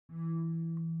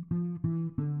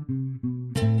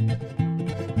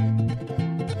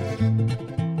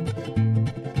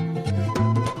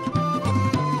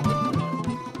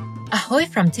Ahoy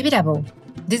from Tibidabo.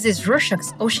 This is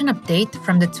Rorschach's Ocean Update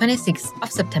from the 26th of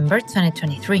September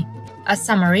 2023. A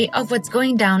summary of what's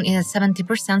going down in the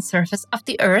 70% surface of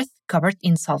the Earth covered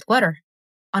in salt water.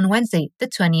 On Wednesday, the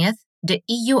 20th, the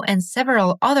EU and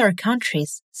several other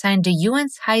countries signed the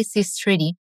UN's High Seas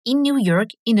Treaty in New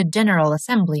York in the General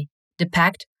Assembly. The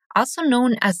pact, also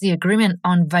known as the Agreement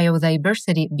on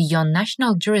Biodiversity Beyond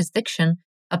National Jurisdiction,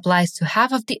 applies to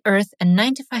half of the Earth and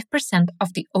 95%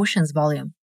 of the ocean's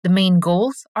volume. The main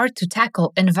goals are to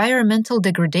tackle environmental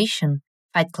degradation,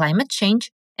 fight climate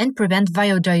change, and prevent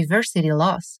biodiversity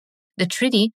loss. The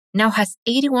treaty now has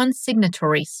 81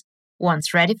 signatories.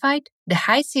 Once ratified, the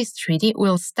High Seas Treaty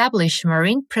will establish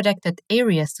marine protected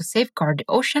areas to safeguard the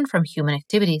ocean from human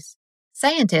activities.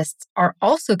 Scientists are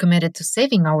also committed to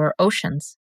saving our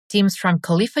oceans. Teams from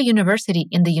Khalifa University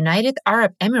in the United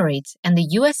Arab Emirates and the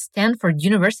U.S. Stanford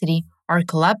University are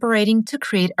collaborating to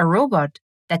create a robot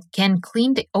that can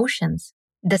clean the oceans.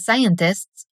 The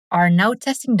scientists are now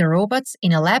testing the robots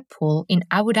in a lab pool in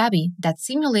Abu Dhabi that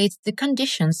simulates the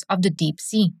conditions of the deep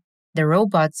sea. The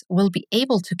robots will be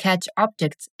able to catch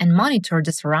objects and monitor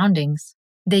the surroundings.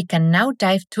 They can now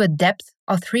dive to a depth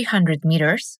of 300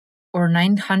 meters or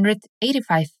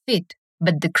 985 feet,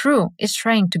 but the crew is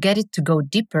trying to get it to go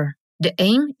deeper. The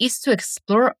aim is to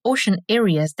explore ocean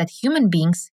areas that human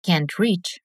beings can't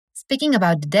reach. Speaking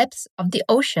about the depths of the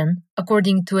ocean,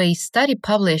 according to a study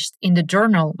published in the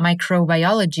journal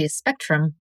Microbiology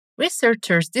Spectrum,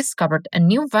 researchers discovered a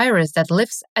new virus that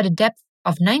lives at a depth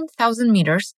of 9,000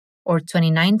 meters or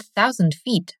 29,000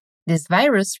 feet. This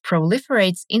virus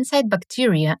proliferates inside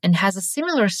bacteria and has a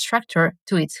similar structure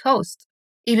to its host.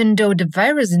 Even though the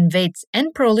virus invades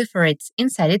and proliferates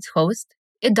inside its host,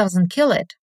 it doesn't kill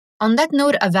it. On that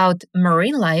note about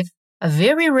marine life, a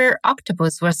very rare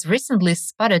octopus was recently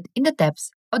spotted in the depths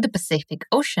of the Pacific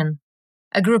Ocean.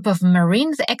 A group of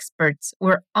marine experts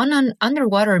were on an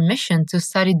underwater mission to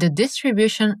study the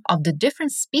distribution of the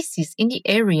different species in the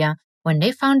area when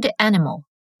they found the animal.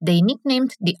 They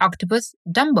nicknamed the octopus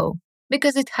Dumbo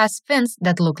because it has fins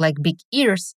that look like big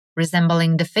ears,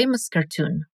 resembling the famous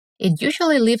cartoon. It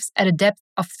usually lives at a depth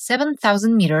of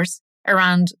 7,000 meters,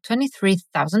 around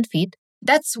 23,000 feet.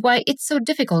 That's why it's so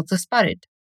difficult to spot it.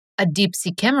 A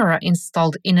deep-sea camera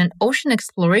installed in an Ocean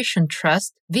Exploration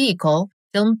Trust vehicle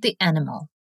filmed the animal.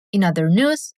 In other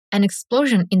news, an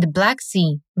explosion in the Black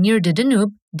Sea near the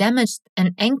Danube damaged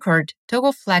an anchored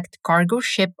Togo-flagged cargo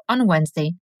ship on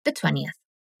Wednesday, the 20th.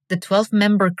 The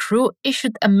 12-member crew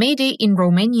issued a mayday in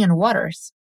Romanian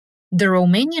waters. The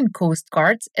Romanian Coast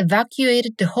Guards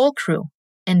evacuated the whole crew,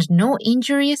 and no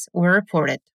injuries were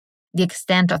reported. The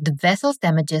extent of the vessel's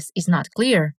damages is not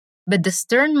clear, but the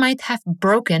stern might have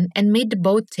broken and made the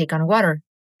boat take on water.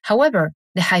 However,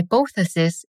 the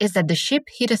hypothesis is that the ship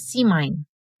hit a sea mine.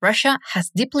 Russia has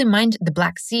deeply mined the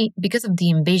Black Sea because of the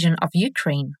invasion of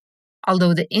Ukraine.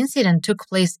 Although the incident took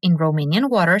place in Romanian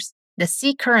waters, the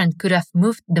sea current could have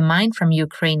moved the mine from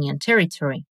Ukrainian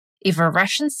territory. If a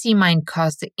Russian sea mine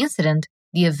caused the incident,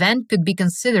 the event could be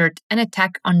considered an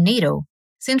attack on NATO,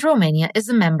 since Romania is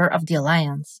a member of the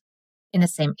alliance. In the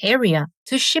same area,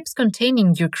 2 ships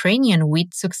containing Ukrainian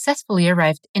wheat successfully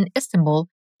arrived in Istanbul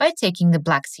by taking the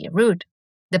Black Sea route.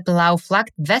 The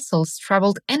Palau-flagged vessels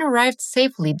traveled and arrived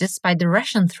safely despite the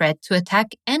Russian threat to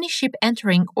attack any ship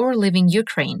entering or leaving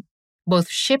Ukraine. Both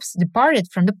ships departed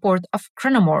from the port of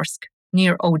Krasnoyarsk,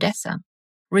 near Odessa.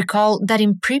 Recall that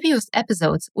in previous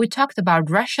episodes, we talked about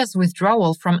Russia's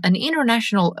withdrawal from an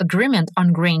international agreement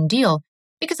on grain deal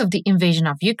because of the invasion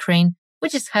of Ukraine,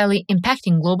 which is highly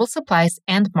impacting global supplies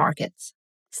and markets.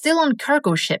 Still on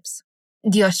cargo ships,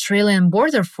 the Australian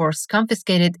Border Force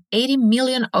confiscated 80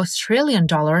 million Australian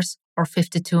dollars or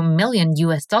 52 million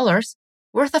US dollars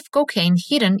worth of cocaine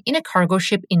hidden in a cargo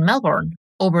ship in Melbourne.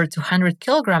 Over 200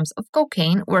 kilograms of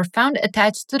cocaine were found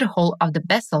attached to the hull of the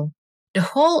vessel. The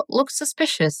hull looked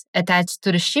suspicious, attached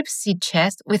to the ship's sea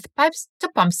chest with pipes to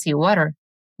pump seawater.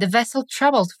 The vessel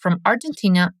traveled from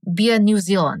Argentina via New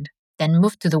Zealand, then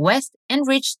moved to the west and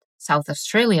reached South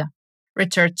Australia.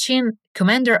 Richard Chin,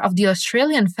 commander of the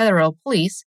Australian Federal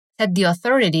Police, said the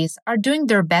authorities are doing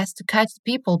their best to catch the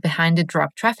people behind the drug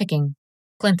trafficking.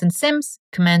 Clinton Sims,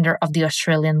 commander of the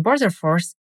Australian Border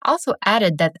Force, also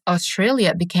added that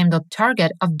Australia became the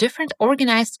target of different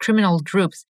organized criminal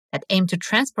groups that aim to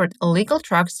transport illegal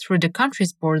drugs through the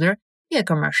country's border via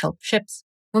commercial ships.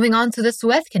 Moving on to the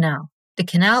Suez Canal. The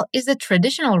canal is a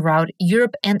traditional route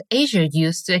Europe and Asia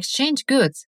use to exchange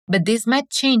goods, but this might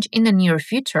change in the near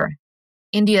future.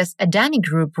 India's Adani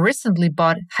Group recently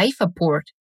bought Haifa Port,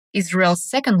 Israel's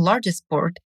second-largest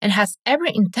port, and has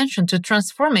every intention to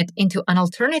transform it into an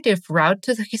alternative route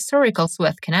to the historical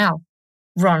Suez Canal.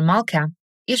 Ron Malka,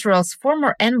 Israel's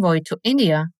former envoy to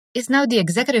India, is now the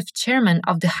executive chairman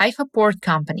of the Haifa Port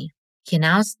Company. He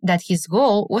announced that his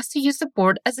goal was to use the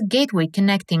port as a gateway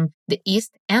connecting the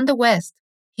East and the West.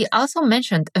 He also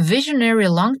mentioned a visionary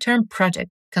long-term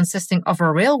project consisting of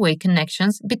a railway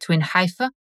connections between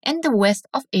Haifa and the west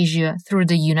of Asia through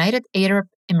the United Arab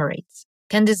Emirates.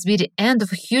 Can this be the end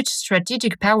of a huge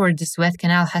strategic power the Suez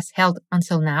Canal has held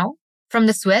until now? From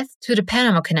the Suez to the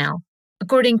Panama Canal.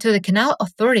 According to the canal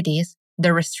authorities,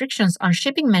 the restrictions on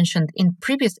shipping mentioned in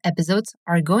previous episodes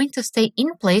are going to stay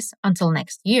in place until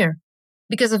next year.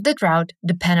 Because of the drought,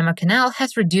 the Panama Canal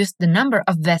has reduced the number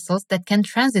of vessels that can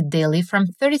transit daily from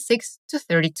 36 to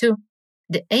 32.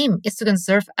 The aim is to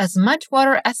conserve as much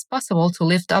water as possible to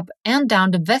lift up and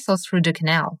down the vessels through the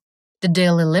canal. The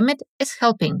daily limit is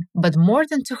helping, but more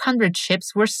than 200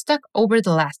 ships were stuck over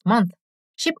the last month.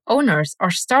 Ship owners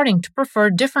are starting to prefer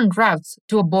different routes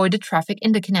to avoid the traffic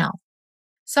in the canal.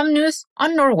 Some news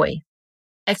on Norway.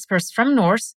 Experts from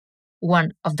NORCE,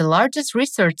 one of the largest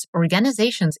research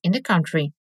organizations in the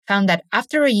country, found that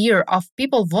after a year of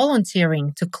people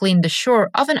volunteering to clean the shore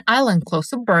of an island close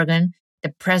to Bergen,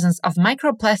 the presence of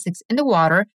microplastics in the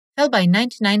water fell by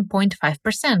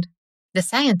 99.5%. The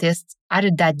scientists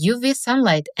added that UV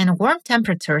sunlight and warm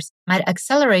temperatures might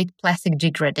accelerate plastic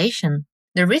degradation.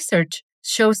 The research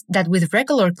shows that with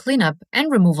regular cleanup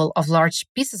and removal of large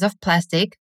pieces of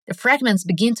plastic, the fragments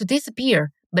begin to disappear,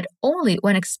 but only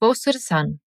when exposed to the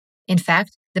sun. In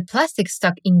fact, the plastic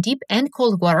stuck in deep and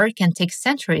cold water can take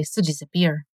centuries to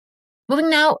disappear. Moving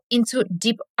now into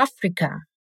Deep Africa.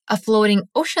 A floating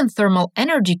ocean thermal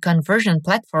energy conversion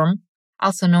platform,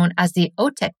 also known as the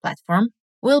OTEC platform,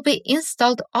 will be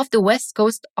installed off the west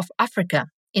coast of Africa,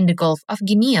 in the Gulf of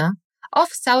Guinea,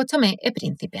 off São Tomé e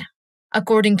Príncipe.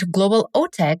 According to Global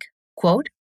OTEC, quote,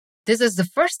 "This is the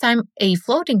first time a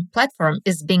floating platform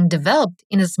is being developed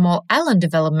in a small island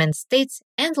development states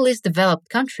and least developed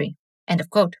country." End of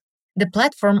quote. The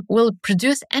platform will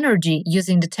produce energy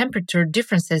using the temperature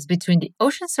differences between the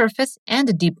ocean surface and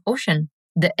the deep ocean.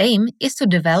 The aim is to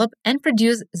develop and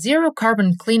produce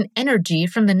zero-carbon clean energy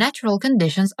from the natural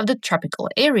conditions of the tropical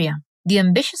area. The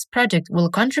ambitious project will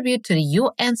contribute to the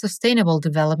UN Sustainable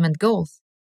Development Goals.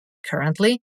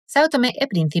 Currently, São Tomé e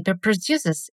Príncipe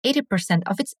produces 80%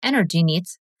 of its energy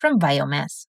needs from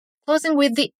biomass. Closing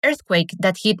with the earthquake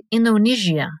that hit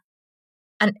Indonesia.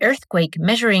 An earthquake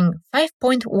measuring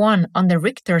 5.1 on the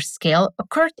Richter scale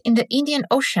occurred in the Indian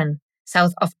Ocean,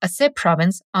 south of Aceh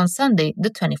province on Sunday, the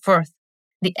 24th.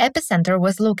 The epicenter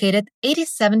was located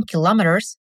 87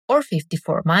 kilometers, or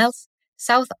 54 miles,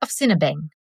 south of Sinabang.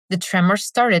 The tremor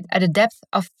started at a depth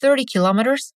of 30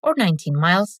 kilometers, or 19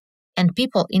 miles, and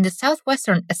people in the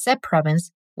southwestern Aceh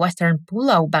province, western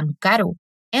Pulau Bangkaru,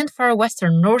 and far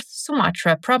western North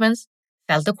Sumatra province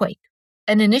felt the quake.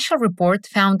 An initial report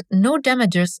found no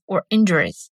damages or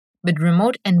injuries, but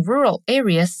remote and rural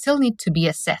areas still need to be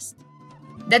assessed.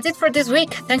 That's it for this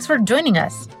week. Thanks for joining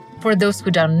us. For those who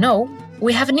don't know,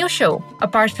 we have a new show.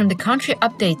 Apart from the country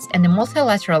updates and the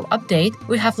multilateral update,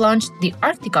 we have launched the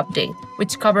Arctic Update,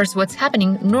 which covers what's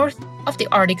happening north of the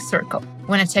Arctic Circle.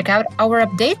 Want to check out our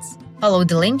updates? Follow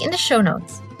the link in the show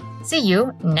notes. See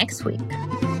you next week.